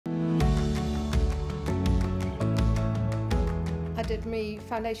did my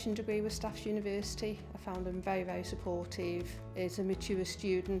foundation degree with Staffordshire University. I found them very, very supportive. As a mature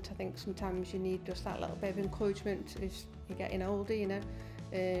student, I think sometimes you need just that little bit of encouragement as you're getting older, you know.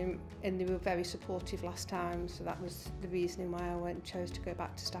 And they were very supportive last time, so that was the reasoning why I chose to go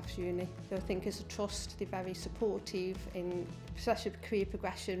back to Staffordshire Uni. So I think as a trust, they're very supportive in especially career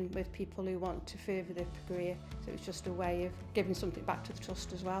progression with people who want to further their career. So it's just a way of giving something back to the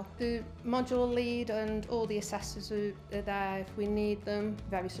trust as well. The module lead and all the assessors are there if we need them.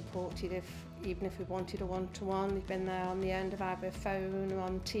 Very supportive even if we wanted a one-to-one. They've been there on the end of either phone or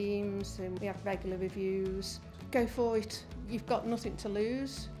on Teams, and we have regular reviews. Go for it. You've got nothing to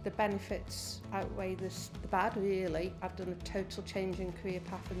lose. The benefits outweigh the bad, really. I've done a total change in career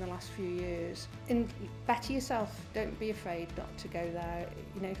path in the last few years. And better yourself. Don't be afraid not to go there.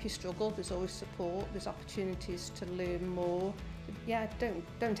 You know, if you struggle, there's always support. There's opportunities to learn more. Yeah,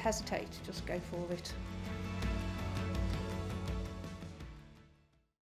 don't hesitate. Just go for it.